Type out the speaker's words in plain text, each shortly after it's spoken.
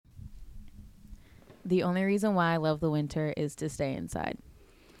The only reason why I love the winter is to stay inside.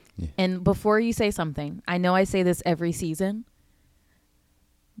 Yeah. And before you say something, I know I say this every season,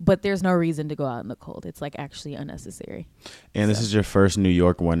 but there's no reason to go out in the cold. It's like actually unnecessary. And this is your first New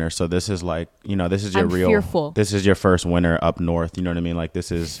York winter, so this is like, this is your I'm fearful. This is your first winter up north. You know what I mean? Like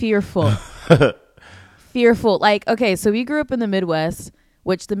this is fearful. Fearful. Like, okay, so we grew up in the Midwest,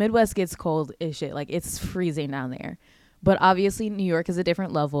 which the Midwest gets cold as shit. Like it's freezing down there. But obviously New York is a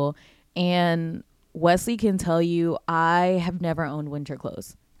different level. And Wesley can tell you I have never owned winter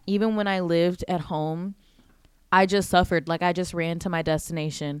clothes. Even when I lived at home, I just suffered. Like I just ran to my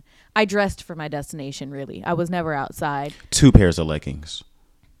destination. I dressed for my destination, really. I was never outside. 2 pairs of leggings.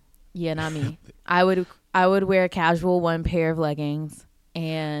 Yeah, not me. I would wear casual 1 pair of leggings.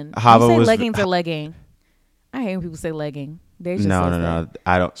 And Hava you say was leggings or legging. I hate when people say legging. They just No.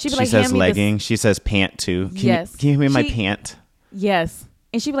 I don't. She says legging. She says pant too. Can you give me my pant? Yes.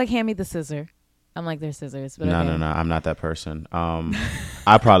 And she'd be like, hand me the scissor. I'm like, they're scissors. But No. I'm not that person.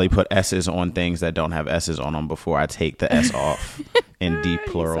 I probably put S's on things that don't have S's on them before I take the S off in deep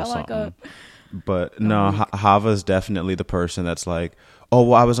plural something. But no, Hava's definitely the person that's like, oh,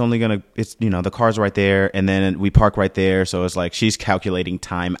 well, I was only going to, it's, the car's right there. And then we park right there. So it's like she's calculating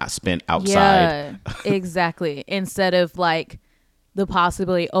time I spent outside. Yeah, exactly. Instead of like the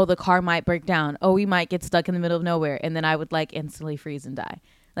possibility, oh, the car might break down. Oh, we might get stuck in the middle of nowhere. And then I would like instantly freeze and die.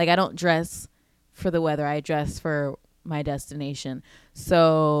 Like I don't dress for the weather. I dress for my destination.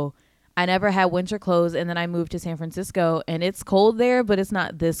 So I never had winter clothes. And then I moved to San Francisco and it's cold there, but it's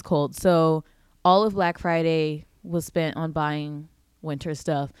not this cold. So all of Black Friday was spent on buying winter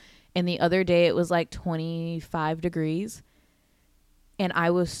stuff. And the other day it was like 25 degrees. And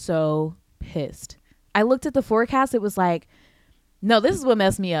I was so pissed. I looked at the forecast. It was like, no, this is what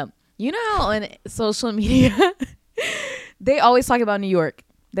messed me up. You know how on social media, they always talk about New York.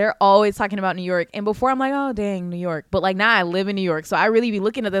 They're always talking about New York. And before I'm like, oh, dang, New York. But like now I live in New York. So I really be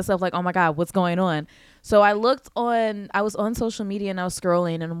looking at this stuff like, oh my God, what's going on? So I was on social media and I was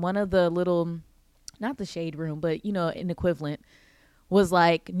scrolling and one of the little, not the shade room, but an equivalent was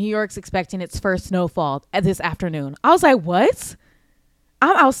like, New York's expecting its first snowfall this afternoon. I was like, what?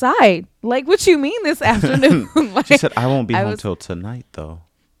 I'm outside. Like, what you mean this afternoon? Like, she said, I won't be home till tonight, though.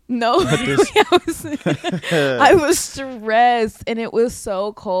 No, I was stressed and it was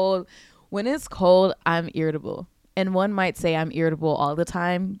so cold. When it's cold, I'm irritable. And one might say I'm irritable all the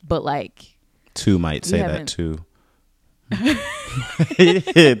time, but like... 2 might say that too.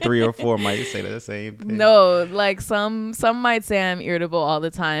 3 or 4 might say the same thing. No, like some might say I'm irritable all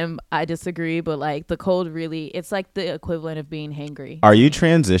the time. I disagree, but like the cold really, it's like the equivalent of being hangry. Are you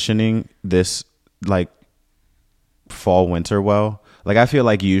transitioning this like fall winter well? Like I feel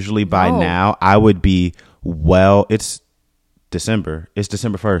like usually by now I would be it's December. It's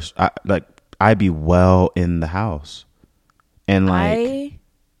December 1st. I'd be well in the house. And like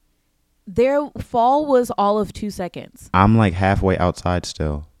their fall was all of 2 seconds. I'm like halfway outside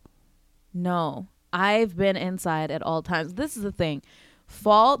still. No, I've been inside at all times. This is the thing.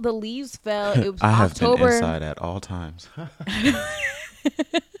 Fall, the leaves fell. It was I have October. been inside at all times.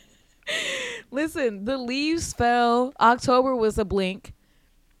 Listen, the leaves fell. October was a blink.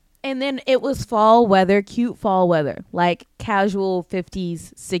 And then it was fall weather, cute fall weather, like casual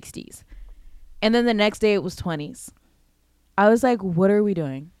 50s, 60s. And then the next day it was 20s. I was like, what are we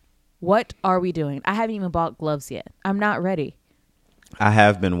doing? What are we doing? I haven't even bought gloves yet. I'm not ready. I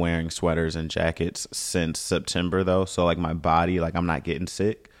have been wearing sweaters and jackets since September, though. So, like, my body, like, I'm not getting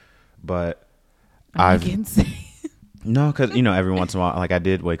sick. But I'm not getting sick. No, because, every once in a while, like, I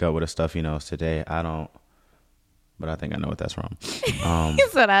did wake up with a stuffy nose today. I don't. But I think I know what that's from. He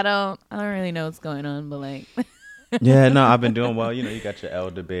said, I don't really know what's going on, but, like. Yeah, no, I've been doing well. You got your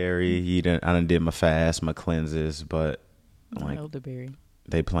elderberry. I done did my fast, my cleanses. But, like. Elderberry.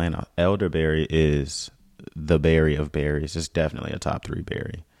 They plan elderberry is the berry of berries. It's definitely a top 3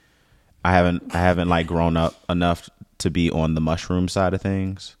 berry. I haven't like grown up enough to be on the mushroom side of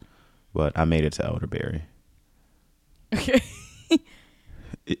things, but I made it to elderberry. Okay.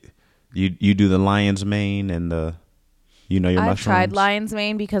 You do the lion's mane and the your mushrooms? I've tried lion's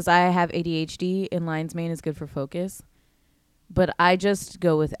mane because I have ADHD and lion's mane is good for focus. But I just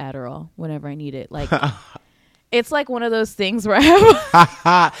go with Adderall whenever I need it. Like it's like one of those things where I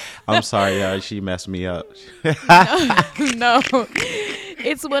have... I'm sorry, y'all. She messed me up. No.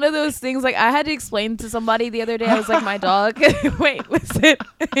 It's one of those things like I had to explain to somebody the other day. I was like, my dog... Wait, listen.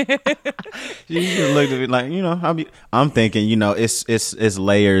 You just looked at me like, I'm thinking, it's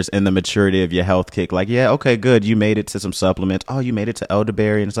layers in the maturity of your health kick. Like, yeah, okay, good. You made it to some supplements. Oh, you made it to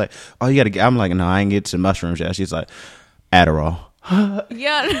elderberry. And it's like, oh, you got to get... I'm like, no, I ain't get to mushrooms yet. She's like, Adderall.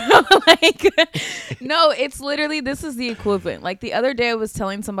 Yeah, no, like no, it's literally, this is the equivalent. Like the other day I was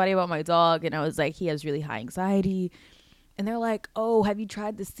telling somebody about my dog and I was like, he has really high anxiety. And they're like, oh, have you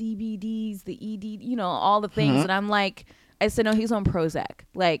tried the CBDs, the ED, all the things. And I'm like, I said, no, he's on Prozac.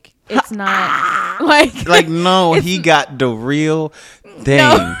 Like, it's not like no, he got the real thing.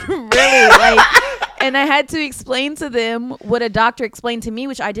 No, really, like. And I had to explain to them what a doctor explained to me,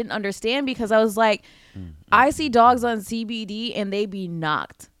 which I didn't understand, because I was like, I see dogs on CBD and they be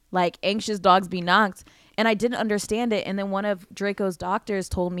knocked. Like anxious dogs be knocked. And I didn't understand it. And then one of Draco's doctors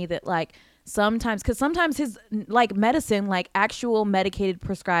told me that like sometimes his like medicine, like actual medicated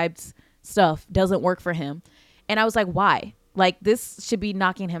prescribed stuff doesn't work for him. And I was like, why? Like this should be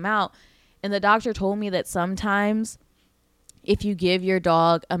knocking him out. And the doctor told me that sometimes if you give your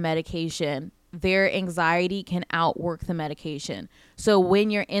dog a medication, their anxiety can outwork the medication. So when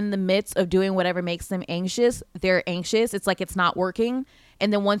you're in the midst of doing whatever makes them anxious, they're anxious. It's like it's not working.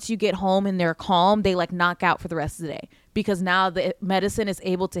 And then once you get home and they're calm, they like knock out for the rest of the day, because now the medicine is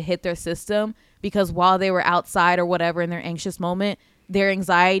able to hit their system, because while they were outside or whatever in their anxious moment, their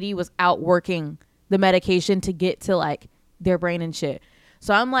anxiety was outworking the medication to get to like their brain and shit.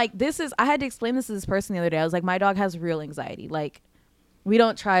 So I'm like, I had to explain this to this person the other day. I was like, my dog has real anxiety. Like we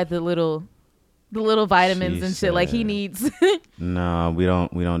don't try the little vitamins and shit like he needs. No, we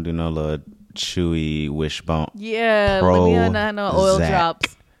don't do no little chewy wishbone. Yeah, like we don't have no oil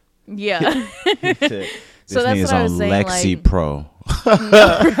drops. Yeah. So that's what I was saying. Lexi like, Pro.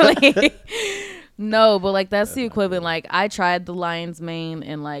 No, really. No, but like that's the equivalent. Like I tried the lion's mane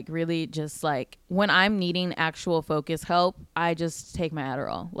and like really just like when I'm needing actual focus help, I just take my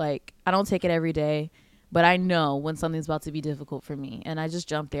Adderall. Like I don't take it every day, but I know when something's about to be difficult for me and I just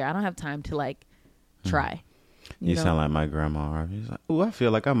jump there. I don't have time to like try. You sound like my grandma. She's like, "Oh, I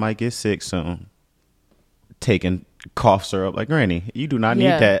feel like I might get sick soon." Taking cough syrup, like Granny, you do not need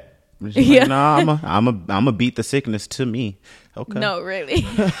that. She's like, no, I'm a beat the sickness to me. Okay. No, really.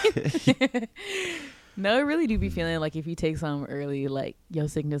 No, it really do be feeling like if you take some early, like your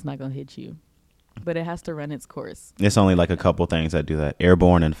sickness not gonna hit you, but it has to run its course. It's only like a couple things that do that.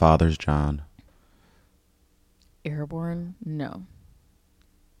 Airborne and Father's John. Airborne? No.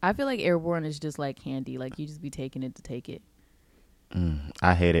 I feel like Airborne is just like candy. Like you just be taking it to take it.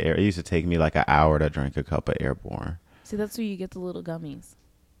 I hate it. It used to take me like an hour to drink a cup of Airborne. See, that's where you get the little gummies.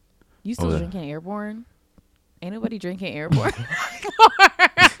 You still drinking Airborne? Ain't nobody drinking Airborne.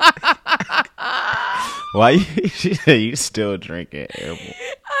 Why you still drinking Airborne?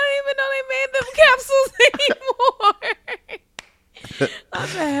 I don't even know they made them capsules anymore.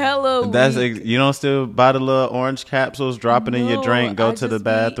 That's a hella weak. You don't still buy the little orange capsules, drop it in your drink, go to the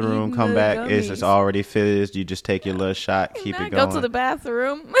bathroom, come back. It's already fizzed. You just take your little shot, keep it going. Go to the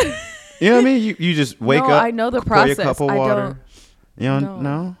bathroom. You know what I mean? You just wake up. I know the process. Pour your cup of water. You don't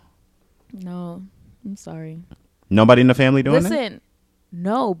know? No, I'm sorry. Nobody in the family doing that? Listen,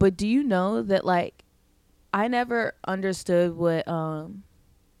 no, but do you know that like I never understood what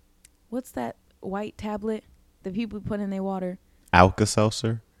what's that white tablet that people put in their water?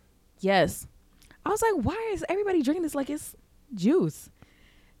 Alka-Seltzer? Yes. I was like, why is everybody drinking this like it's juice?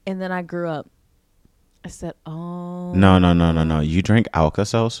 And then I grew up. I said, oh. No. You drink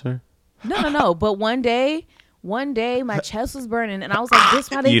Alka-Seltzer? No. But one day my chest was burning and I was like, this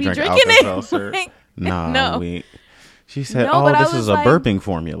why they be drinking Alka-Seltzer? it? No. She said, this is a burping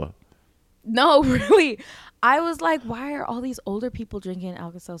formula. No, really. I was like, why are all these older people drinking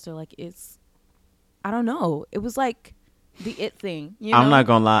Alka-Seltzer? Like I don't know. It was like the it thing. You know? I'm not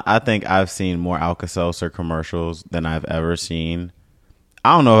going to lie. I think I've seen more Alka-Seltzer commercials than I've ever seen.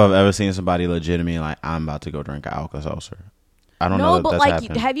 I don't know if I've ever seen somebody legitimately like, I'm about to go drink an Alka-Seltzer. I don't know if that's happened.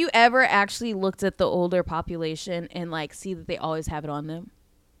 Like, have you ever actually looked at the older population and like see that they always have it on them?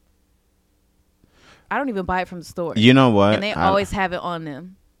 I don't even buy it from the store. You know what? And they always have it on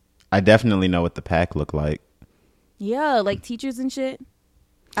them. I definitely know what the pack look like. Yeah, like teachers and shit.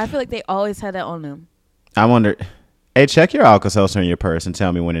 I feel like they always had that on them. I wonder. Hey, check your Alka-Seltzer in your purse and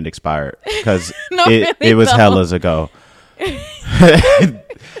tell me when it expired, because it was hellas ago.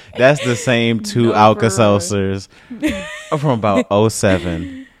 That's the same two Alka-Seltzers from about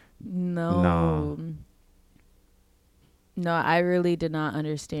 2007. No, I really did not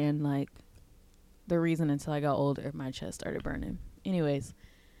understand like the reason until I got older. My chest started burning. Anyways,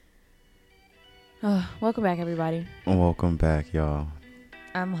 welcome back, everybody. Welcome back, y'all.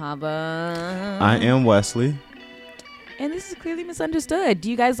 I'm Hava. I am Wesley. And this is Clearly Misunderstood.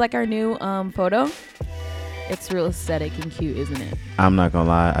 Do you guys like our new photo? It's real aesthetic and cute, isn't it? I'm not gonna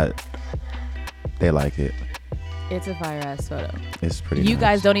lie, they like it. It's a fire ass photo. It's pretty. You nice.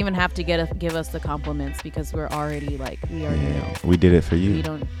 guys don't even have to give us the compliments because we're already like we already know. We did it for you.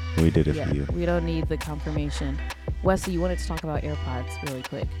 We did it for you. We don't need the confirmation. Wesley, you wanted to talk about AirPods really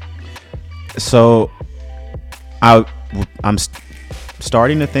quick. So, I'm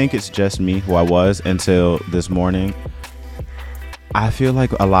starting to think it's just me, who I was until this morning. I feel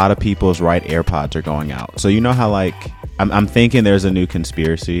like a lot of people's right AirPods are going out. So you know how like I'm thinking there's a new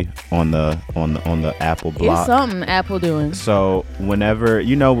conspiracy on the Apple block. It's something Apple doing. So whenever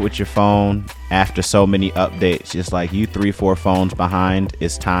with your phone, after so many updates, just like you 3-4 phones behind,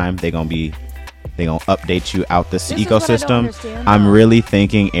 it's time they gonna update you out this ecosystem. I'm really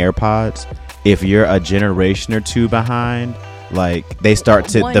thinking AirPods. If you're a generation or two behind, like they start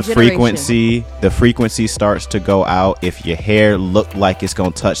to the frequency starts to go out. If your hair look like it's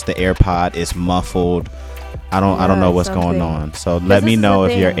gonna touch the AirPod, it's muffled. I don't know what's going on. So let me know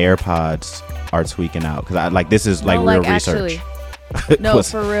if your AirPods are tweaking out, because this is real research. No,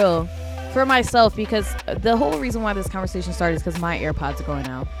 for real, for myself, because the whole reason why this conversation started is because my AirPods are going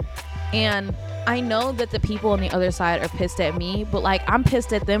out, and I know that the people on the other side are pissed at me, but like I'm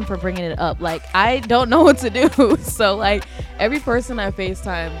pissed at them for bringing it up. Like I don't know what to do. So like every person I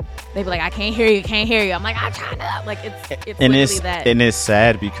FaceTime, they be like, I can't hear you. I'm like, I'm trying to, like it's literally that. And it's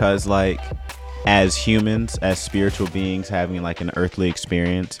sad because like as humans, as spiritual beings having like an earthly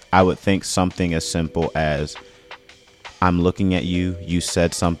experience, I would think something as simple as, I'm looking at you, you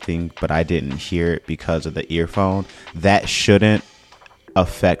said something, but I didn't hear it because of the earphone. That shouldn't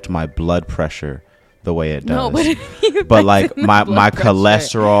affect my blood pressure the way it does. No, but like my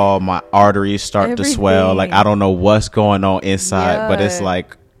cholesterol, my arteries start to swell. Like I don't know what's going on inside, but it's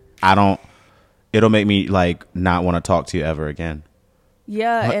like it'll make me like not want to talk to you ever again.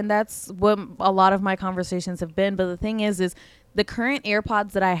 Yeah, and that's what a lot of my conversations have been. But the thing is the current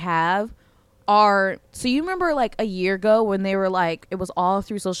AirPods that I have are, so you remember like a year ago when they were like, it was all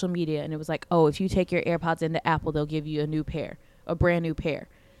through social media and it was like, oh, if you take your AirPods into Apple, they'll give you a brand new pair.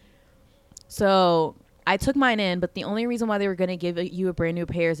 So I took mine in, but the only reason why they were going to give you a brand new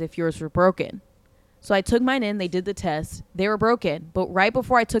pair is if yours were broken. So I took mine in, they did the test, they were broken. But right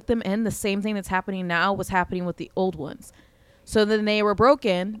before I took them in, the same thing that's happening now was happening with the old ones. So then they were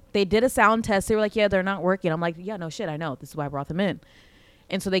broken. They did a sound test. They were like, yeah, they're not working. I'm like, yeah, no shit, I know. This is why I brought them in.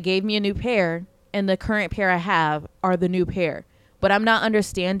 And so they gave me a new pair, and the current pair I have are the new pair. But I'm not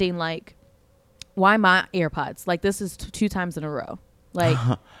understanding, like, why my AirPods? Like, this is 2 times in a row. Like,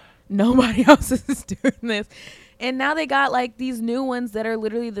 nobody else is doing this. And now they got, like, these new ones that are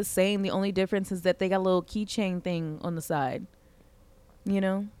literally the same. The only difference is that they got a little keychain thing on the side. You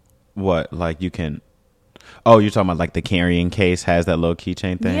know? What? Like, you can... Oh, you're talking about like the carrying case has that little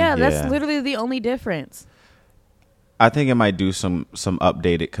keychain thing? Yeah, that's literally the only difference. I think it might do some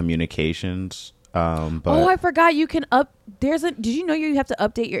updated communications. But I forgot you can did you know you have to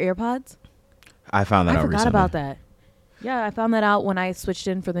update your AirPods? I found that out recently. I forgot about that. Yeah, I found that out when I switched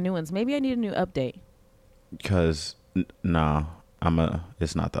in for the new ones. Maybe I need a new update. Because it's not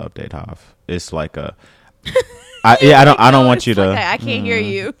the update, Hav. It's like a I don't want you to. I can't hear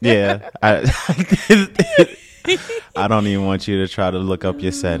you. Yeah, I don't even want you to try to look up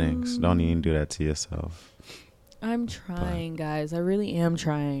your settings. Don't even do that to yourself. I'm trying, guys. I really am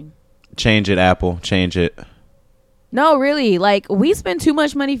trying. Change it, Apple. Change it. No, really. Like, we spend too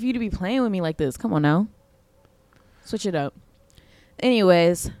much money for you to be playing with me like this. Come on now. Switch it up.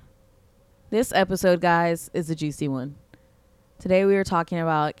 Anyways, this episode, guys, is a juicy one. Today we were talking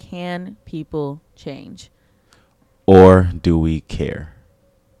about, can people change? Or do we care?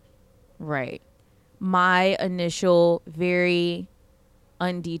 Right. My initial, very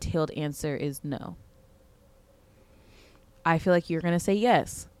undetailed answer is no. I feel like you're going to say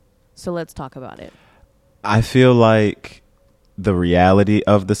yes. So let's talk about it. I feel like the reality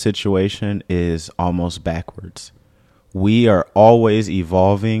of the situation is almost backwards. We are always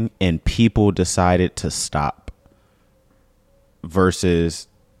evolving and people decided to stop. Versus,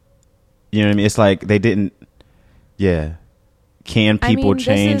 you know what I mean? It's like they didn't. Yeah. Can people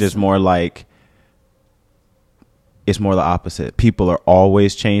change? Is more like, it's more the opposite. People are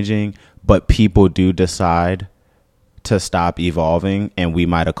always changing, but people do decide to stop evolving, and we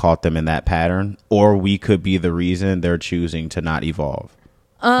might have caught them in that pattern, or we could be the reason they're choosing to not evolve.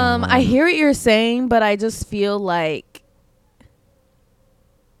 I hear what you're saying, but I just feel like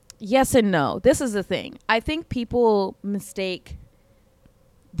yes and no. This is the thing. I think people mistake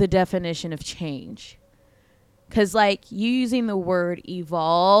the definition of change. Because, like, you using the word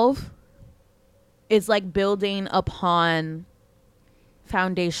evolve is like building upon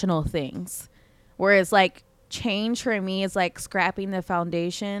foundational things. Whereas, like, change for me is like scrapping the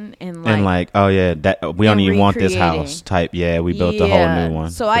foundation and oh yeah, that we don't even want this recreating. house type. Yeah, we built a whole new one.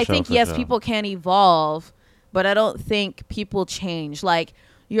 So For I sure, think for yes, sure. people can evolve, but I don't think people change. Like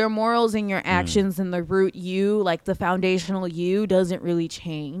your morals and your actions and the root you, like the foundational you, doesn't really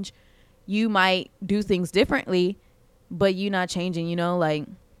change. You might do things differently, but you not changing. You know, like.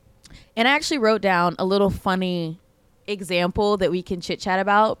 And I actually wrote down a little funny example that we can chit chat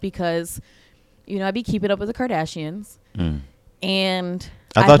about because, you know, I be keeping up with the Kardashians, and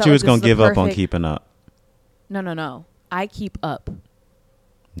I thought felt you like was this gonna is the give up on perfect- keeping up. No. I keep up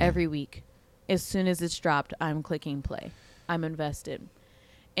every week. As soon as it's dropped, I'm clicking play. I'm invested.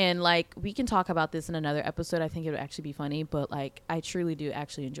 And like we can talk about this in another episode. I think it would actually be funny, but like I truly do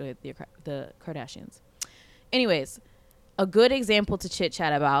actually enjoy the Kardashians. Anyways, a good example to chit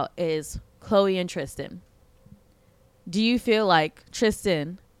chat about is Khloe and Tristan. Do you feel like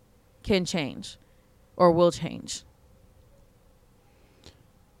Tristan can change or will change?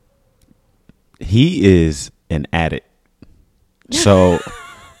 He is an addict. So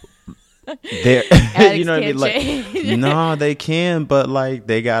there, you know what I mean? Like, no, they can, but like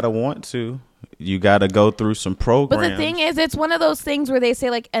they gotta want to. You gotta go through some programs. But the thing is, it's one of those things where they say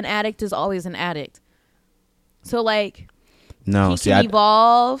like an addict is always an addict. So like, no, he see, can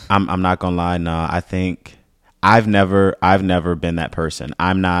evolve. I'm not gonna lie. No, I think I've never been that person.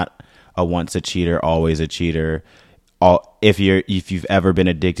 I'm not a once a cheater, always a cheater. If you've ever been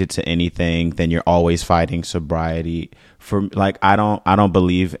addicted to anything, then you're always fighting sobriety. For like, I don't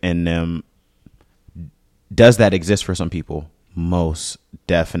believe in them. Does that exist for some people? Most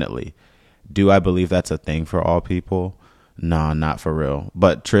definitely. Do I believe that's a thing for all people? No, not for real.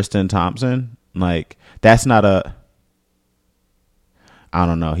 But Tristan Thompson, like, that's not a. I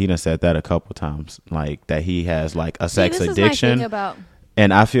don't know. He done said that a couple times, like that he has like a sex this addiction. Is my thing about.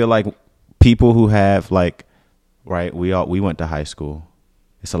 And I feel like people who have like, right, we went to high school.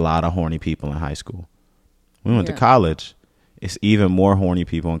 It's a lot of horny people in high school. We went to college. It's even more horny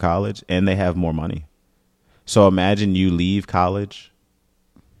people in college, and they have more money. So imagine you leave college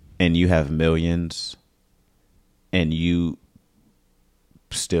and you have millions and you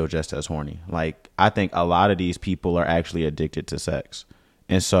still just as horny. Like, I think a lot of these people are actually addicted to sex.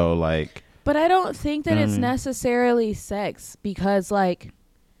 And so like, But I don't think that it's necessarily sex because like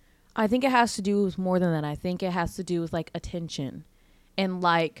I think it has to do with more than that. I think it has to do with like attention and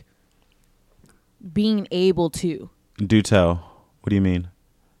like being able to. do tell. What do you mean?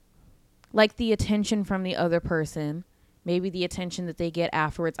 Like the attention from the other person, maybe the attention that they get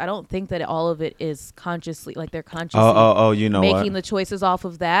afterwards. I don't think that all of it is consciously, like they're consciously you know making what? the choices off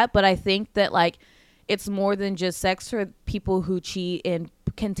of that. But I think that like it's more than just sex for people who cheat and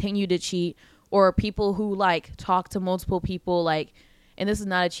continue to cheat, or people who like talk to multiple people. Like, and this is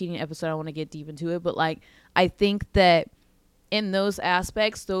not a cheating episode, I don't want to get deep into it, but like I think that in those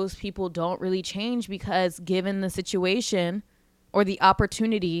aspects, those people don't really change because given the situation or the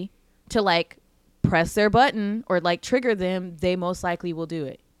opportunity to like press their button or like trigger them, they most likely will do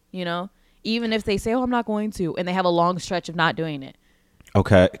it, you know, even if they say, oh, I'm not going to, and they have a long stretch of not doing it.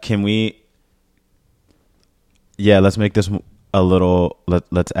 Okay. Can we, let's make this a little,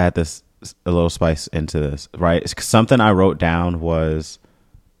 let's add this a little spice into this, right? Something I wrote down was,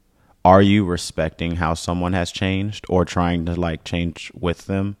 are you respecting how someone has changed or trying to like change with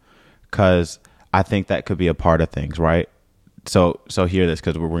them? Because I think that could be a part of things, right? So hear this,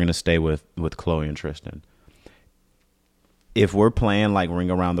 because we're going to stay with Khloe and Tristan. If we're playing like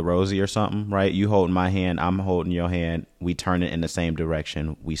Ring Around the Rosie or something, right? You holding my hand, I'm holding your hand. We turn it in the same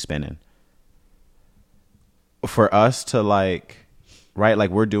direction. We spinning. For us to like, right?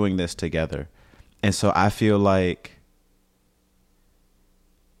 Like we're doing this together. And so I feel like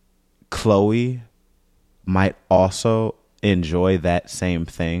Khloe might also enjoy that same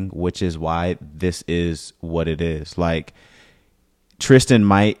thing, which is why this is what it is. Like Tristan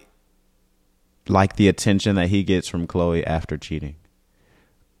might like the attention that he gets from Khloe after cheating,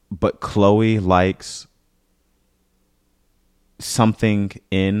 but Khloe likes something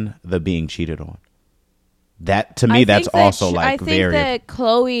in the being cheated on. That to me, that's also like very. I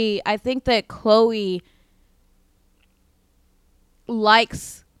think that Khloe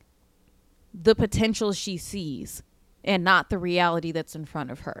likes the potential she sees and not the reality that's in front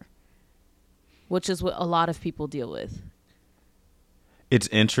of her, which is what a lot of people deal with. It's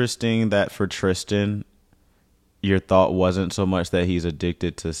interesting that for Tristan, your thought wasn't so much that he's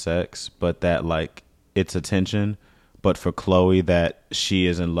addicted to sex, but that like it's attention. But for Khloe, that she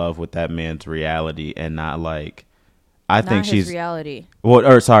is in love with that man's reality and not like, I think she's reality. Well,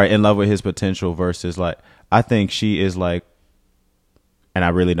 or sorry, in love with his potential versus like, I think she is like, and I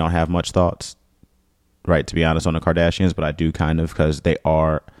really don't have much thoughts. right, to be honest, on the Kardashians, but I do kind of, because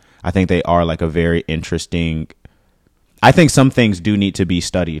I think they are like a very interesting, I think some things do need to be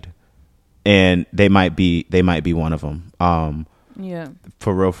studied, and they might be one of them. Yeah.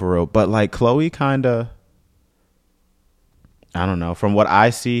 For real. But like Khloe kind of, I don't know, from what I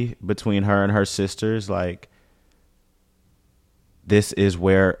see between her and her sisters, like this is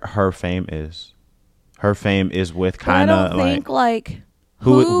where her fame is. Her fame is with kind of like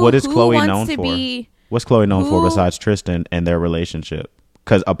what is Khloe known for? What's Khloe known for besides Tristan and their relationship?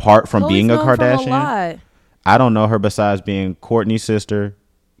 Because apart from being a Kardashian, I don't know her besides being Kourtney's sister,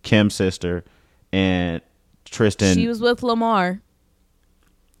 Kim's sister, and Tristan. She was with Lamar.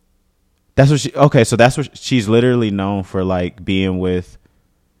 That's what she's literally known for, like being with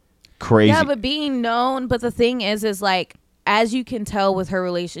crazy. Yeah, but being known. But the thing is like, as you can tell with her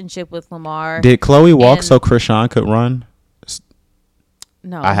relationship with Lamar. Did Khloe walk so Krishan could run?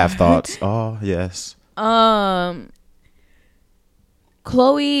 No. I have thoughts. Oh, yes. Khloe,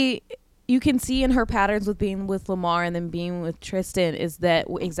 you can see in her patterns with being with Lamar and then being with Tristan is that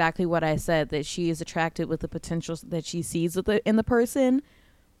exactly what I said, that she is attracted with the potential that she sees in the person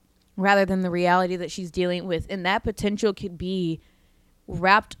rather than the reality that she's dealing with. And that potential could be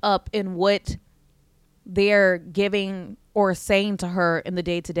wrapped up in what they're giving or saying to her in the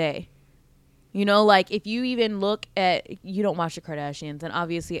day to day. You know, like if you even look at, you don't watch the Kardashians, and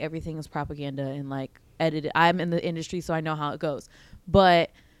obviously everything is propaganda and like edited. I'm in the industry, so I know how it goes.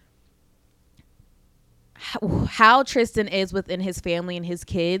 But how Tristan is within his family and his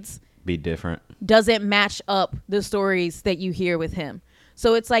kids be different. Doesn't match up the stories that you hear with him.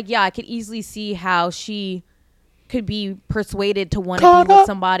 So it's like, yeah, I could easily see how she could be persuaded to want to be with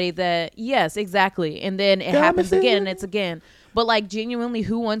somebody that, yes, exactly. And then it happens again and it's again. But like genuinely,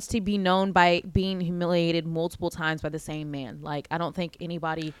 who wants to be known by being humiliated multiple times by the same man? Like, I don't think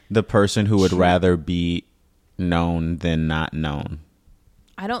anybody. The person who would rather be known than not known.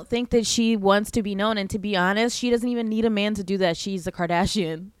 I don't think that she wants to be known. And to be honest, she doesn't even need a man to do that. She's a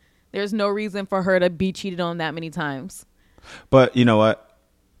Kardashian. There's no reason for her to be cheated on that many times. But you know what?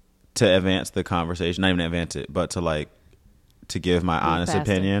 To advance the conversation, not even advance it, but to give my honest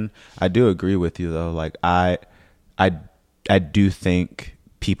opinion, I do agree with you though. Like I do think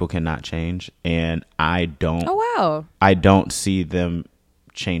people cannot change, and I don't. Oh wow! I don't see them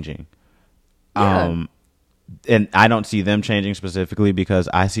changing. Yeah. And I don't see them changing specifically because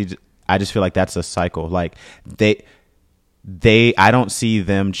I just feel like that's a cycle. Like I don't see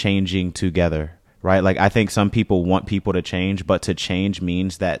them changing together, right? Like I think some people want people to change, but to change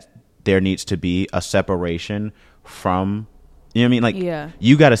means that there needs to be a separation from, you know what I mean? Like, yeah.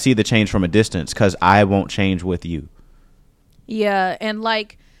 You got to see the change from a distance because I won't change with you. Yeah. And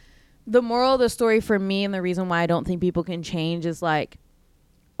like the moral of the story for me and the reason why I don't think people can change is like,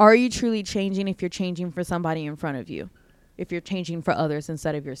 are you truly changing if you're changing for somebody in front of you? If you're changing for others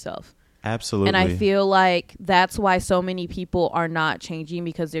instead of yourself? Absolutely. And I feel like that's why so many people are not changing,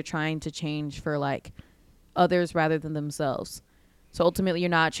 because they're trying to change for like others rather than themselves. So ultimately you're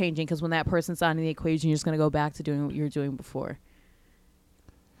not changing because when that person's not in the equation, you're just going to go back to doing what you were doing before.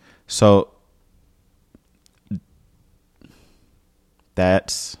 So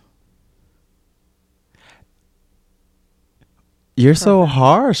you're so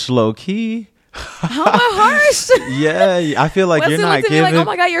harsh, low key. How am I harsh? Yeah, I feel like you're not giving. Like, oh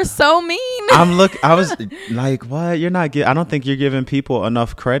my God, you're so mean. I was like, what? You're not I don't think you're giving people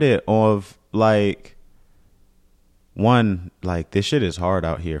enough credit of like. One, like this shit is hard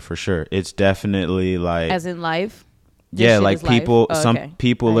out here for sure. It's definitely like, as in life. Yeah, like people. Some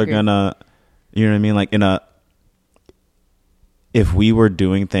people are gonna, you know what I mean? Like if we were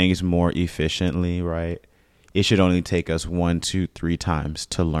doing things more efficiently, right? It should only take us 1, 2, 3 times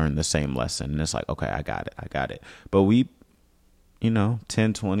to learn the same lesson. And it's like, okay, I got it. But we,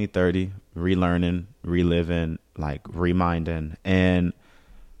 10, 20, 30, relearning, reliving, like reminding. And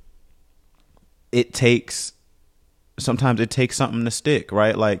sometimes it takes something to stick,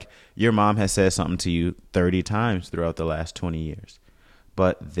 right? Like your mom has said something to you 30 times throughout the last 20 years.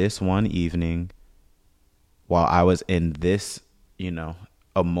 But this one evening, while I was in this,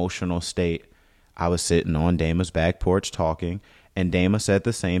 emotional state, I was sitting on Dama's back porch talking, and Dama said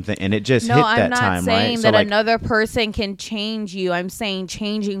the same thing, and it just hit that time, right? No, I'm not saying that another person can change you. I'm saying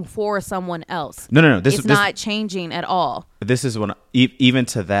changing for someone else. No. It's not changing at all. This is when, even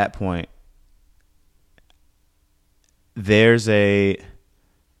to that point, I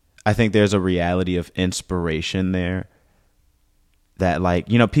think there's a reality of inspiration there that, like,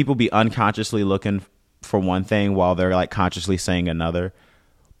 people be unconsciously looking for one thing while they're like consciously saying another.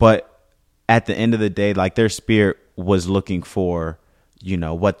 But at the end of the day, like their spirit was looking for,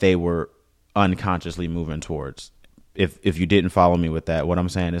 what they were unconsciously moving towards. If you didn't follow me with that, what I'm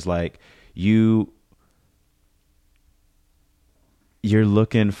saying is like you're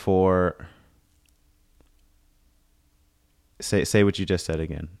looking for, say what you just said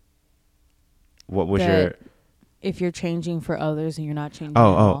again. What was your, if you're changing for others and you're not changing at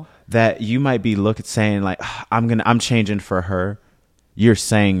all? That you might be saying like I'm changing for her. You're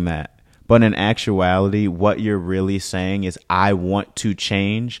saying that. But in actuality, what you're really saying is I want to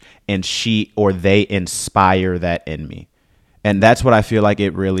change, and she or they inspire that in me. And that's what I feel like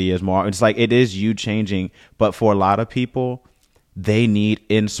it really is more. It's like it is you changing, but for a lot of people, they need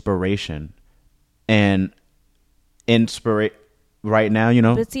inspiration. And right now, you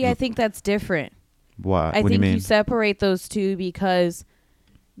know. But see, I think that's different. Why? I what do you think mean? you separate those two because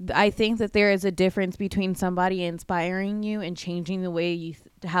I think that there is a difference between somebody inspiring you and changing the way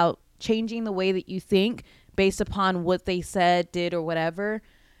changing the way that you think based upon what they said, did, or whatever,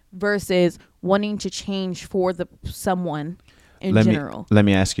 versus wanting to change for someone in general. Let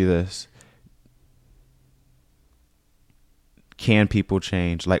me ask you this. Can people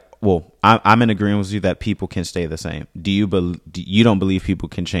change? Like, well, I'm in agreement with you that people can stay the same. You don't believe people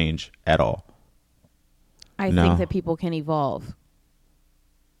can change at all? I think that people can evolve.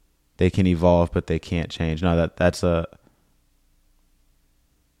 They can evolve, but they can't change. No, that's a...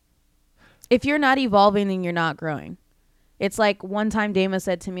 If you're not evolving, then you're not growing. It's like one time Dama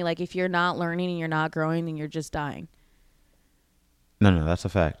said to me, like, if you're not learning and you're not growing, then you're just dying. No, that's a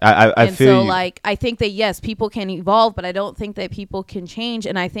fact. I feel so, like, I think that, yes, people can evolve, but I don't think that people can change.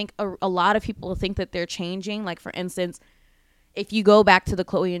 And I think a lot of people think that they're changing. Like, for instance, if you go back to the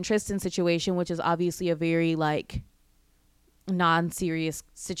Chloe and Tristan situation, which is obviously a very, like, non-serious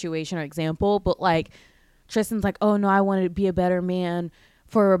situation or example, but, like, Tristan's like, oh, no, I want to be a better man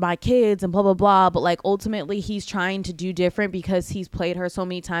for my kids and blah, blah, blah. But, like, ultimately he's trying to do different because he's played her so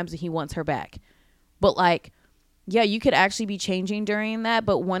many times that he wants her back. But, like, yeah, you could actually be changing during that,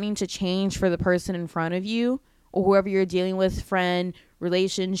 but wanting to change for the person in front of you or whoever you're dealing with, friend,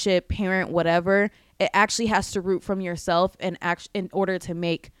 relationship, parent, whatever, it actually has to root from yourself and in order to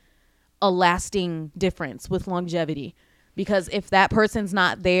make a lasting difference with longevity. Because if that person's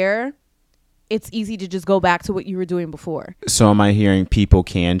not there, it's easy to just go back to what you were doing before. So am I hearing people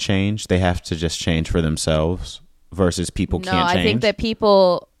can change? They have to just change for themselves versus people can't change? No, I think that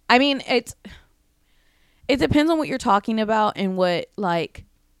people, I mean, it depends on what you're talking about and what, like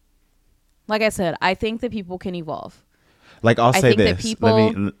I said, I think that people can evolve. Like, I think that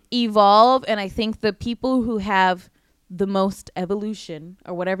people evolve, and I think the people who have the most evolution,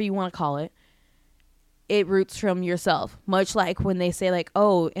 or whatever you want to call it, it roots from yourself. Much like when they say, like,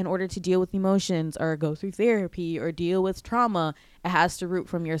 oh, in order to deal with emotions or go through therapy or deal with trauma, it has to root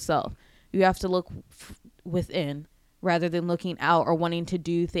from yourself. You have to look within rather than looking out or wanting to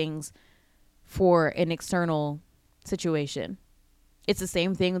do things for an external situation. It's the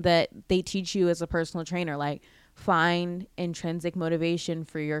same thing that they teach you as a personal trainer, like find intrinsic motivation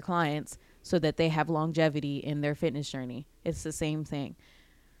for your clients so that they have longevity in their fitness journey. It's the same thing.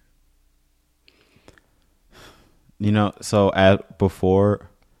 You know, so before,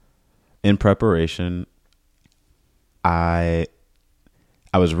 in preparation, I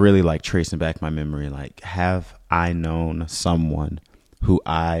was really like tracing back my memory, like, have I known someone who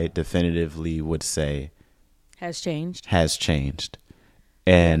I definitively would say has changed?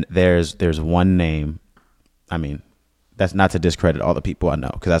 And there's one name. I mean, that's not to discredit all the people I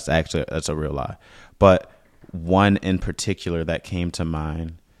know, because that's a real lie. But one in particular that came to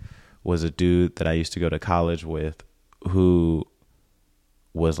mind was a dude that I used to go to college with who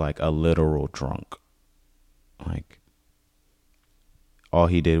was like a literal drunk. Like, all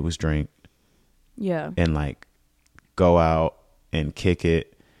he did was drink. Yeah. And like go out and kick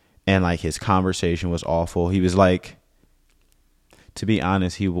it. And like his conversation was awful. He was like, to be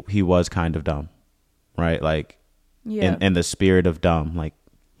honest, he was kind of dumb, right? Like, yeah. in the spirit of dumb, like,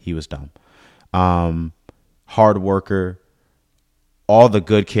 he was dumb. Hard worker, all the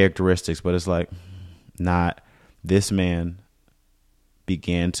good characteristics, but it's like, not. This man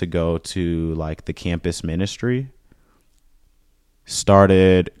began to go to like the campus ministry,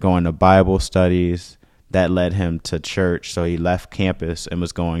 started going to Bible studies. That led him to church. So he left campus and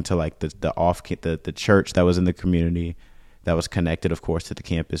was going to like the church that was in the community that was connected, of course, to the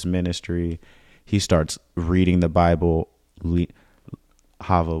campus ministry. He starts reading the Bible.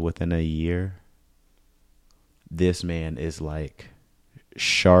 Hava, within a year, this man is like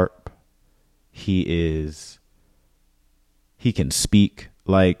sharp. He can speak,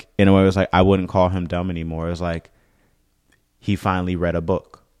 like, in a way. It was like, I wouldn't call him dumb anymore. It was like he finally read a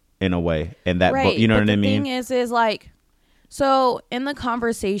book in a way, and that book, you know what I mean? The thing is like, So, in the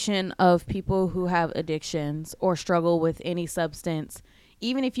conversation of people who have addictions or struggle with any substance,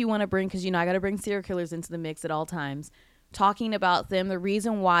 even if you want to bring, because I got to bring serial killers into the mix at all times, talking about them, the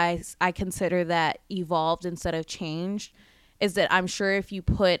reason why I consider that evolved instead of changed is that I'm sure if you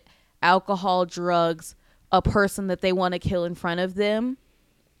put alcohol, drugs, a person that they want to kill in front of them,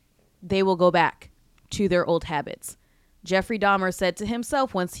 they will go back to their old habits. Jeffrey Dahmer said to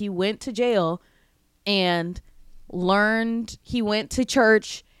himself once he went to jail and he went to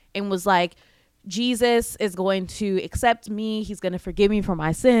church and was like, Jesus is going to accept me. He's going to forgive me for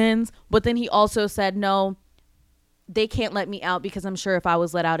my sins. But then he also said, no, they can't let me out because I'm sure if I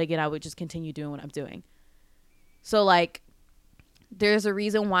was let out again, I would just continue doing what I'm doing. So like, there's a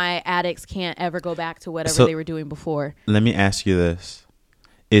reason why addicts can't ever go back to whatever they were doing before. Let me ask you this.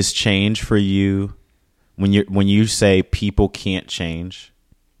 Is change for you, when you say people can't change,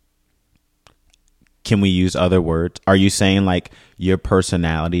 can we use other words? Are you saying like your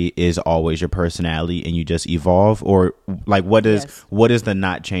personality is always your personality and you just evolve? Or like what is the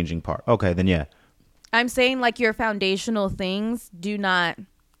not changing part? Okay, then yeah. I'm saying like your foundational things do not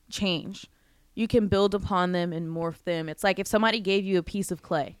change. You can build upon them and morph them. It's like if somebody gave you a piece of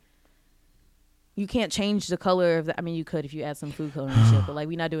clay. You can't change the color of I mean, you could if you add some food coloring and shit, but like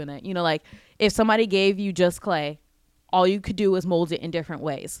we're not doing that. Like if somebody gave you just clay, all you could do is mold it in different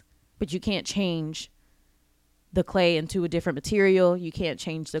ways. But you can't change the clay into a different material. You can't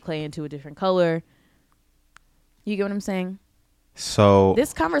change the clay into a different color. You get what I'm saying? So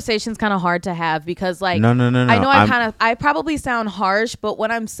this conversation's kind of hard to have because like no. I know I probably sound harsh, but what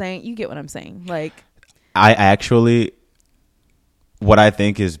I'm saying, you get what I'm saying. Like I actually, what I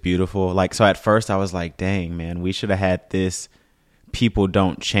think is beautiful. Like, so at first I was like, dang, man, we should have had this. People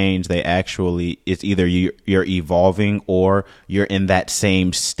don't change. They actually, it's either you're evolving or you're in that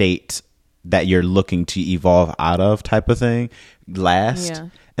same state that you're looking to evolve out of type of thing last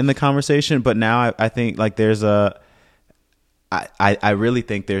in the conversation. But now I think like there's I really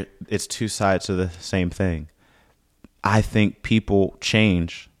think it's two sides to the same thing. I think people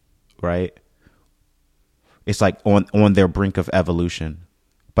change, right? It's like on their brink of evolution.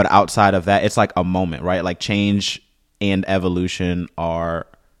 But outside of that, it's like a moment, right? Like change and evolution are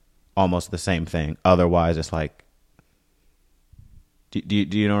almost the same thing. Otherwise, it's like, do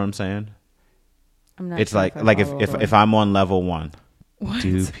you know what I'm saying? I'm not. It's sure like if I'm on level 1,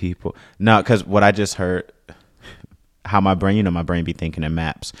 do people because what I just heard, how my brain, my brain be thinking in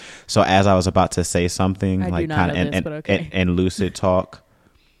maps. So as I was about to say something like kind of and lucid talk,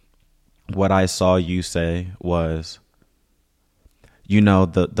 what I saw you say was,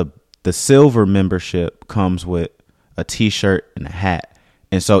 the silver membership comes with a t-shirt and a hat.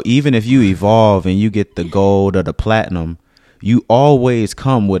 And so even if you evolve and you get the gold or the platinum, you always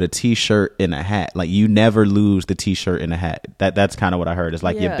come with a t-shirt and a hat. Like you never lose the t-shirt and a hat. That's kind of what I heard. It's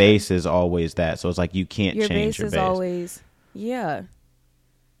like your base is always that. So it's like you can't change your base. Your base is always,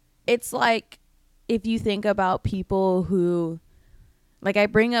 It's like if you think about people who, like I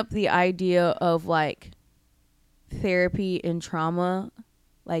bring up the idea of like therapy and trauma,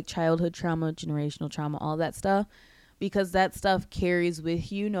 like childhood trauma, generational trauma, all that stuff, because that stuff carries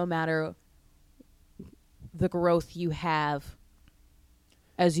with you no matter the growth you have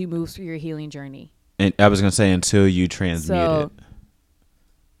as you move through your healing journey. And I was going to say until you transmute it.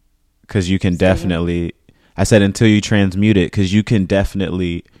 Because you can definitely, I said until you transmute it, because you can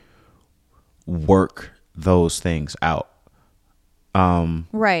definitely work those things out.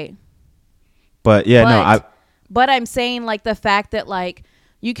 Right. But but I'm saying like the fact that like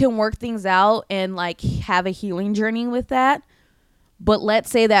you can work things out and like have a healing journey with that. But let's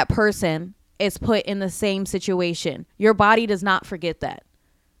say that person is put in the same situation. Your body does not forget that.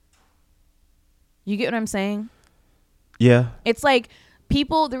 You get what I'm saying? Yeah. It's like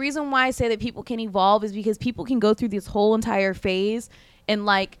people, the reason why I say that people can evolve is because people can go through this whole entire phase and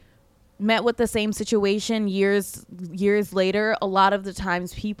like met with the same situation years later. A lot of the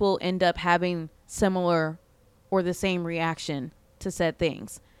times people end up having similar or the same reaction to said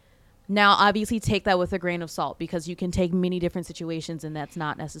things. Now, obviously take that with a grain of salt because you can take many different situations and that's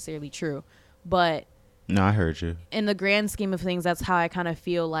not necessarily true. But no, I heard you. In the grand scheme of things, that's how I kind of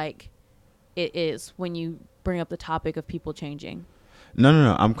feel like it is when you bring up the topic of people changing.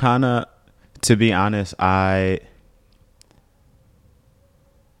 No. I'm kind of, to be honest, I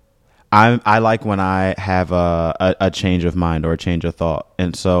like when I have a change of mind or a change of thought.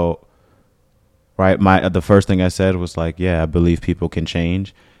 And so, right, the first thing I said was like, yeah, I believe people can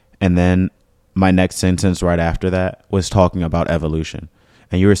change. And then my next sentence right after that was talking about evolution.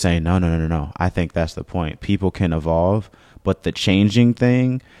 And you were saying, no. I think that's the point. People can evolve, but the changing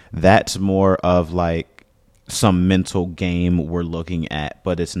thing, that's more of like some mental game we're looking at,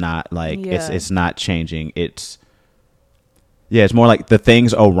 but it's not like it's not changing. It's more like the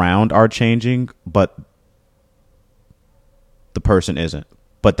things around are changing, but the person isn't.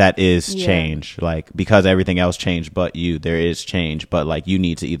 But that is change, like, because everything else changed but you, there is change, but like you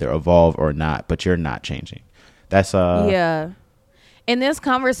need to either evolve or not, but you're not changing. That's in this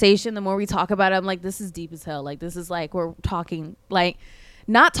conversation, the more we talk about it, I'm like, this is deep as hell. Like, this is like, we're talking, like,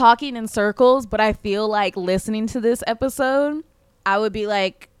 not talking in circles, but I feel like listening to this episode, I would be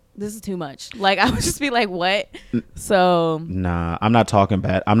like, this is too much. Like, I would just be like, what? So. Nah, I'm not talking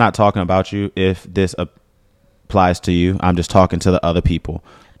bad. I'm not talking about you if this applies to you. I'm just talking to the other people.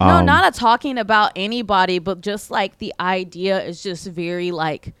 No, not talking about anybody, but just like the idea is just very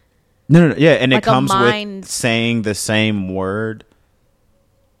like. No. Yeah, and like it comes with saying the same word.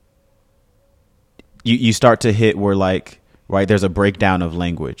 You start to hit where like, right, there's a breakdown of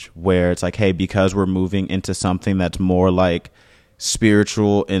language where it's like, hey, because we're moving into something that's more like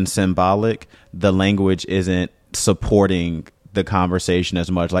spiritual and symbolic, the language isn't supporting the conversation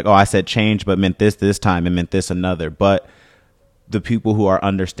as much. Like, oh, I said change, but meant this time and meant this another. But the people who are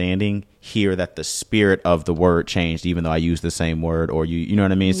understanding hear that the spirit of the word changed, even though I use the same word, or you know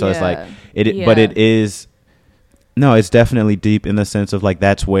what I mean? So it's like but it is, no, it's definitely deep in the sense of like,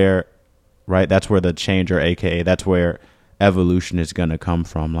 that's where, right, that's where the change, or AKA that's where evolution is going to come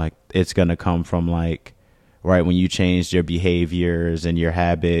from. Like, it's going to come from like, right, when you changed your behaviors and your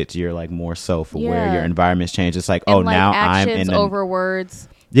habits, you're like more self-aware, your environment's changed. It's like, and oh, like now I'm in over words.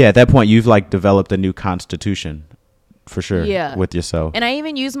 Yeah, at that point you've like developed a new constitution for sure with yourself. And I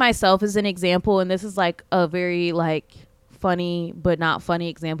even use myself as an example, and this is like a very like funny but not funny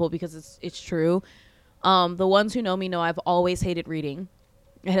example because it's true. The ones who know me know I've always hated reading.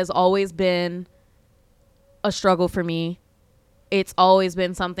 It has always been a struggle for me. It's always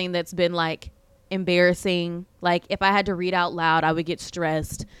been something that's been like embarrassing. Like, if I had to read out loud, I would get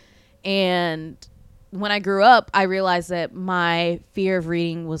stressed. And when I grew up, I realized that my fear of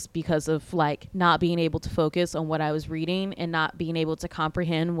reading was because of like not being able to focus on what I was reading and not being able to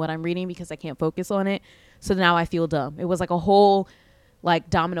comprehend what I'm reading because I can't focus on it. So now I feel dumb. It was like a whole like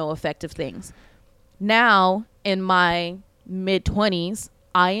domino effect of things. Now in my mid-20s,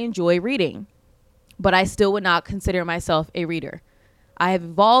 I enjoy reading, but I still would not consider myself a reader. I have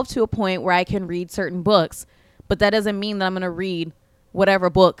evolved to a point where I can read certain books, but that doesn't mean that I'm going to read whatever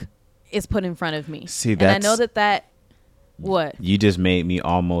book is put in front of me. See, and I know that what? You just made me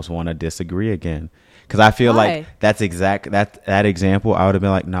almost want to disagree again. Because I feel like that's that example, I would have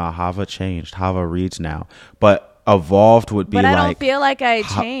been like, nah, Hava changed. Hava reads now. But evolved would be like. But I don't feel like I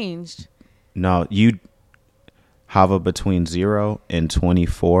changed. No, Hava, between 0 and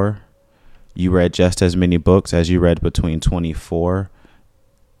 24, you read just as many books as you read between 24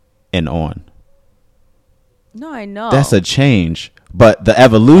 and on. No, I know. That's a change. But the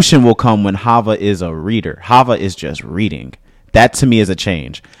evolution will come when Hava is a reader. Hava is just reading. That to me is a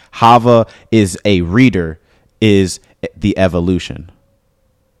change. Hava is a reader, is the evolution.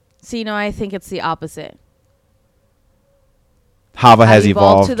 See, no, I think it's the opposite. Hava has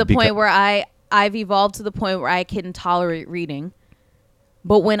evolved to the point where I've evolved to the point where I can tolerate reading.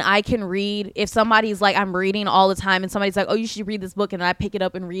 But when I can read, if somebody's like, I'm reading all the time and somebody's like, oh, you should read this book, and I pick it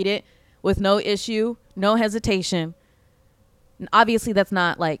up and read it with no issue, no hesitation. And obviously that's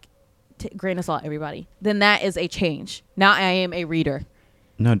not like grain of salt, everybody. Then that is a change. Now I am a reader.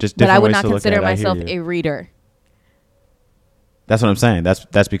 No, just different. But I would not consider myself a reader. That's what I'm saying.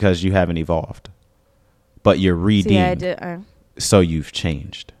 That's because you haven't evolved. But you're reading. See, I did, so you've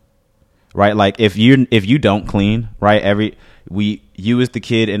changed. Right? Like if you don't clean, right? You as the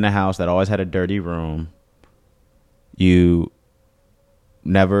kid in the house that always had a dirty room, you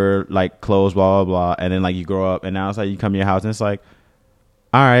never like clothes, blah blah blah, and then like you grow up and now it's like you come to your house and it's like,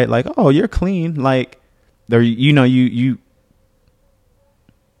 all right, like, oh, you're clean, like there, you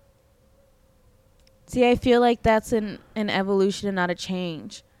see, I feel like that's an evolution and not a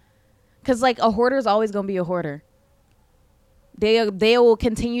change, because like a hoarder is always gonna be a hoarder. They will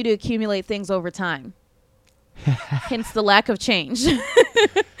continue to accumulate things over time. Hence the lack of change.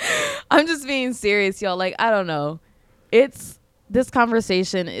 I'm just being serious, y'all. Like, I don't know. This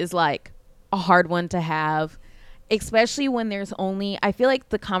conversation is like a hard one to have, especially when there's only, I feel like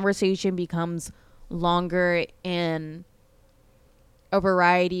the conversation becomes longer in a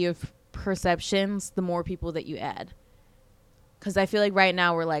variety of perceptions the more people that you add. Because I feel like right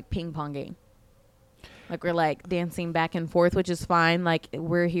now we're like ping ponging. Like we're like dancing back and forth, which is fine. Like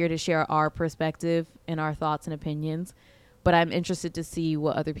we're here to share our perspective and our thoughts and opinions. But I'm interested to see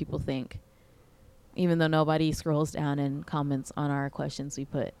what other people think, even though nobody scrolls down and comments on our questions we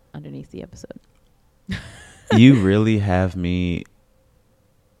put underneath the episode. You really have me.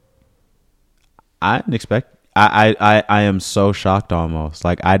 I didn't expect. I am so shocked almost.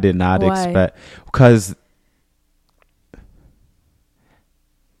 Like I did not expect, because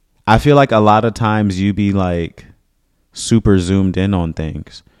I feel like a lot of times you be like super zoomed in on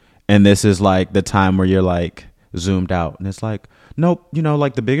things, and this is like the time where you're like zoomed out, and it's like, nope,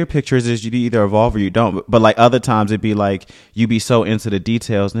 like the bigger pictures is you either evolve or you don't. But like other times it'd be like you be so into the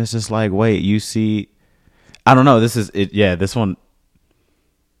details, and it's just like, wait, you see, I don't know. This is it. Yeah, this one.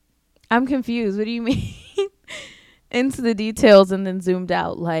 I'm confused. What do you mean? Into the details and then zoomed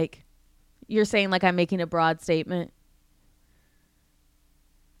out. Like you're saying, like I'm making a broad statement,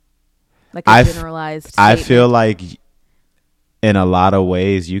 like a generalized statement. I feel like in a lot of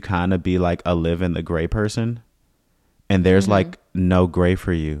ways you kind of be like a live in the gray person, and there's like no gray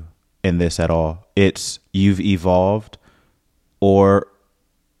for you in this at all. It's you've evolved, or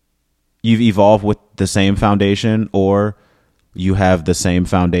you've evolved with the same foundation, or you have the same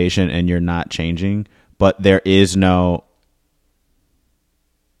foundation and you're not changing, but there is no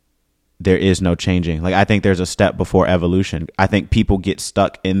changing. Like I think there's a step before evolution. I think people get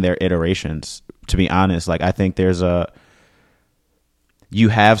stuck in their iterations, to be honest. Like I think you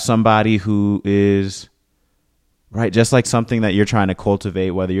have somebody who is right, just like something that you're trying to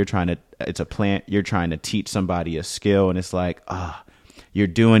cultivate, whether it's a plant, you're trying to teach somebody a skill, and it's like, you're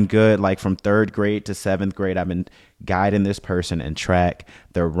doing good. Like from 3rd grade to 7th grade, I've been guiding this person in track.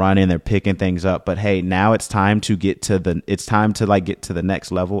 They're running, they're picking things up. But hey, now it's time to get to the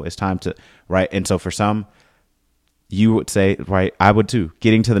next level. It's time to, right? And so for some, you would say, right, I would too,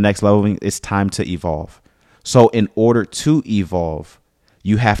 getting to the next level, it's time to evolve. So in order to evolve,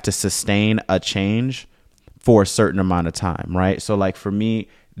 you have to sustain a change for a certain amount of time, right? So like for me,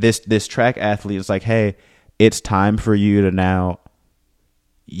 this track athlete is like, hey, it's time for you to now,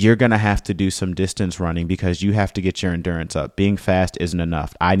 you're going to have to do some distance running because you have to get your endurance up. Being fast isn't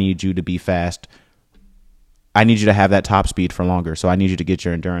enough. I need you to be fast. I need you to have that top speed for longer. So I need you to get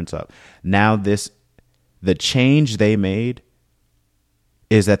your endurance up. Now the change they made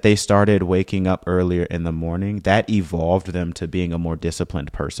is that they started waking up earlier in the morning. That evolved them to being a more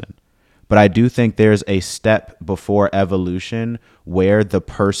disciplined person. But I do think there's a step before evolution where the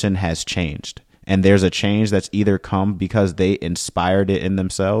person has changed. And there's a change that's either come because they inspired it in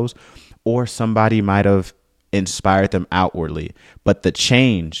themselves, or somebody might have inspired them outwardly. But the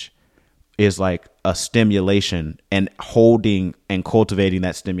change is like a stimulation, and holding and cultivating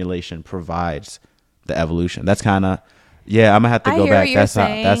that stimulation provides the evolution. That's kind of, yeah, I'm gonna have to go back. That's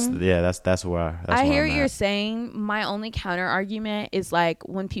where I hear what you're saying. My only counter argument is like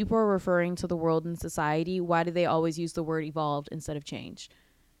when people are referring to the world and society, why do they always use the word evolved instead of changed?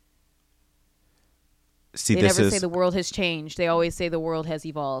 See, they never say the world has changed. They always say the world has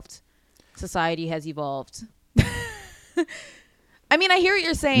evolved. Society has evolved. I mean, I hear what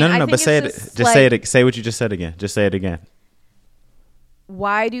you're saying. No, but say it. Just like, say it. Say what you just said again. Just say it again.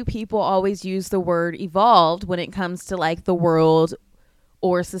 Why do people always use the word evolved when it comes to like the world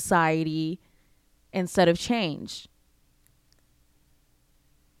or society instead of change?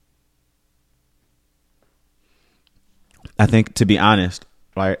 I think, to be honest,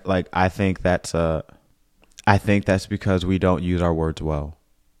 right? Like, I think that's because we don't use our words well.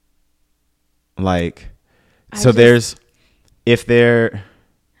 Like, but this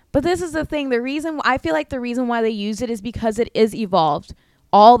is the thing. I feel like the reason why they use it is because it is evolved.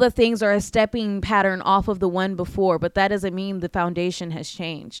 All the things are a stepping pattern off of the one before, but that doesn't mean the foundation has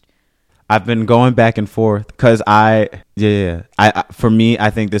changed. I've been going back and forth because for me, I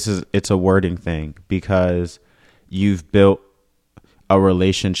think it's a wording thing, because you've built a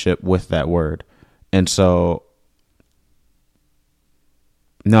relationship with that word. And so,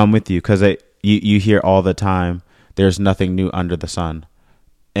 no, I'm with you, because you hear all the time, there's nothing new under the sun.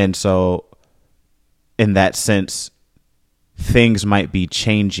 And so, in that sense, things might be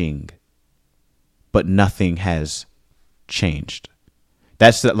changing, but nothing has changed.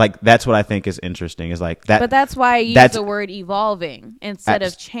 That's what I think is interesting. Is like that. But that's why I use the word evolving instead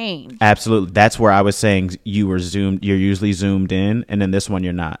of change. Absolutely, that's where I was saying you're usually zoomed in, and in this one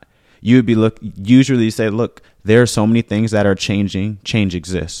you're not. You would be usually say, look, there are so many things that are changing. Change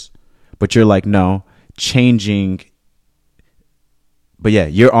exists, but you're like, no, changing. But yeah,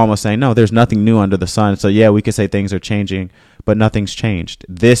 you're almost saying, no, there's nothing new under the sun. So yeah, we could say things are changing, but nothing's changed.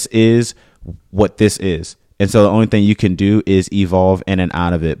 This is what this is. And so the only thing you can do is evolve in and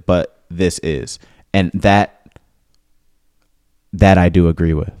out of it. But this is. And that I do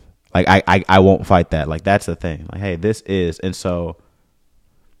agree with. Like, I won't fight that. Like, that's the thing. Like, hey, this is. And so,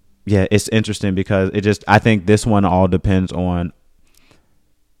 yeah, it's interesting because I think this one all depends on,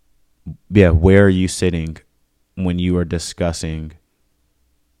 where are you sitting when you are discussing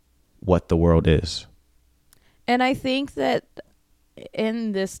what the world is. And I think that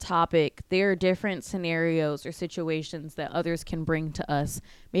in this topic, there are different scenarios or situations that others can bring to us.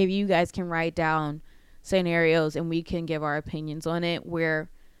 Maybe you guys can write down scenarios and we can give our opinions on it, where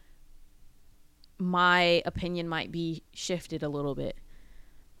my opinion might be shifted a little bit.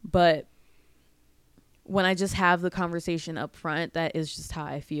 But when I just have the conversation up front, that is just how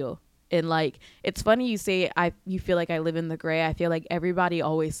I feel. And like, it's funny you say you feel like I live in the gray. I feel like everybody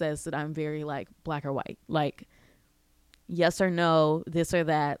always says that I'm very like black or white, like yes or no, this or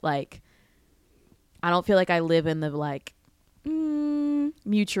that. Like, I don't feel like I live in the like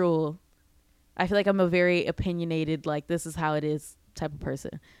mutual. I feel like I'm a very opinionated, like this is how it is type of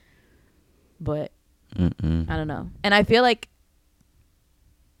person. But I don't know. And I feel like,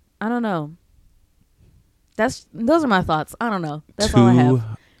 I don't know. Those are my thoughts. I don't know. That's all I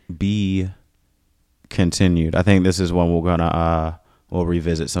have. Be continued. I think this is one we'll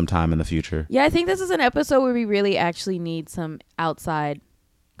revisit sometime in the future. Yeah, I think this is an episode where we really actually need some outside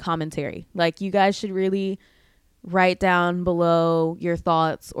commentary. Like, you guys should really write down below your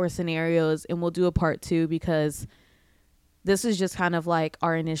thoughts or scenarios, and we'll do a part 2, because this is just kind of like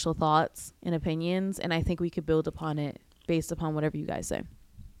our initial thoughts and opinions, and I think we could build upon it based upon whatever you guys say.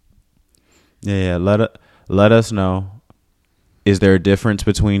 Yeah. Let us know. Is there a difference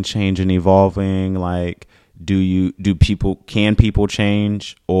between change and evolving? Like, can people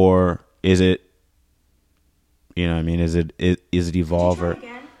change, or is it, you know what I mean? Is it evolve, or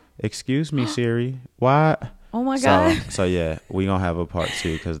excuse me, Siri? What? Oh my God. So yeah, we gonna have a part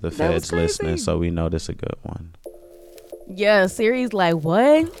 2 because the Fed's listening, so we know this is a good one. Yeah, Siri's like,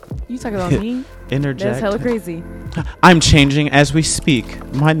 what? You talking about me? Interject. That's hella crazy. I'm changing as we speak.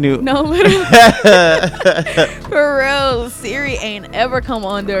 My new. No, literally. For real, Siri ain't ever come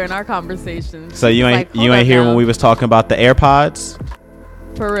on during our conversations. So you ain't hear when we was talking about the AirPods?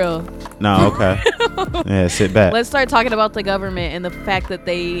 For real. No, okay. Yeah, sit back. Let's start talking about the government and the fact that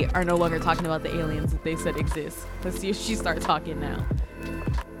they are no longer talking about the aliens that they said exist. Let's see if she starts talking now.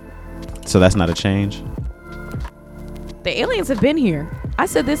 So that's not a change? The aliens have been here. I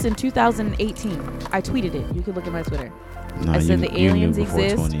said this in 2018. I tweeted it. You can look at my Twitter. No, I said the aliens you knew before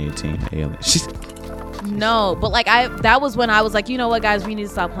exist. 2018 aliens. No, but like that was when I was like, you know what, guys, we need to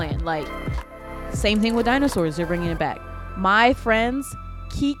stop playing. Like, same thing with dinosaurs. They're bringing it back. My friends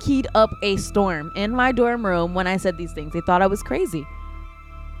kikied up a storm in my dorm room when I said these things. They thought I was crazy.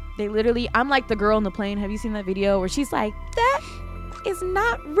 They literally, I'm like the girl on the plane. Have you seen that video where she's like, that is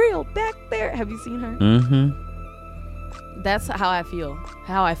not real back there? Have you seen her? Mm-hmm. That's how I feel,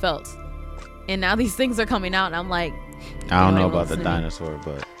 how I felt. And now these things are coming out and I'm like, I don't know about the dinosaur,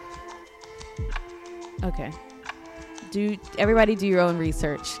 but okay. Everybody do your own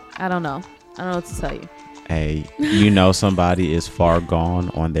research. I don't know what to tell you. Hey, you know somebody is far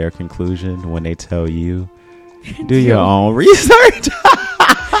gone on their conclusion when they tell you do your own research.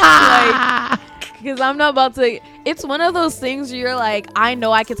 Because I'm not about to. It's one of those things where you're like, I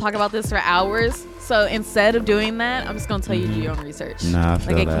know I could talk about this for hours. So instead of doing that, I'm just going to tell you to do your own research. Nah, I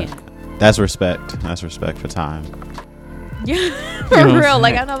feel that. Can't. That's respect. That's respect for time. Yeah, for real.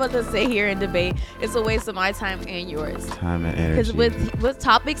 Like, I'm not about to sit here and debate. It's a waste of my time and yours. Time and energy. Because with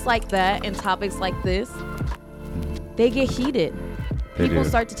topics like that and topics like this, they get heated. People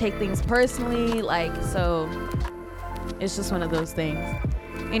start to take things personally. Like, so it's just one of those things.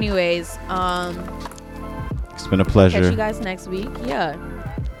 Anyways, it's been a pleasure. Catch you guys next week. Yeah.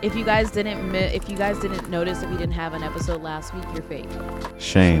 If you guys didn't notice that we didn't have an episode last week, you're fake.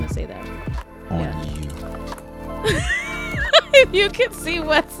 Shame. I just want to say that on you. If you can see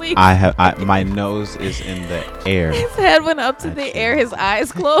Wesley, my nose is in the air. His head went up to the air. His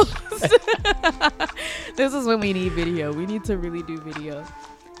eyes closed. This is when we need video. We need to really do video.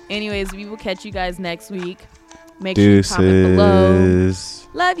 Anyways, we will catch you guys next week. Make sure you comment below.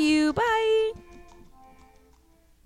 Love you. Bye.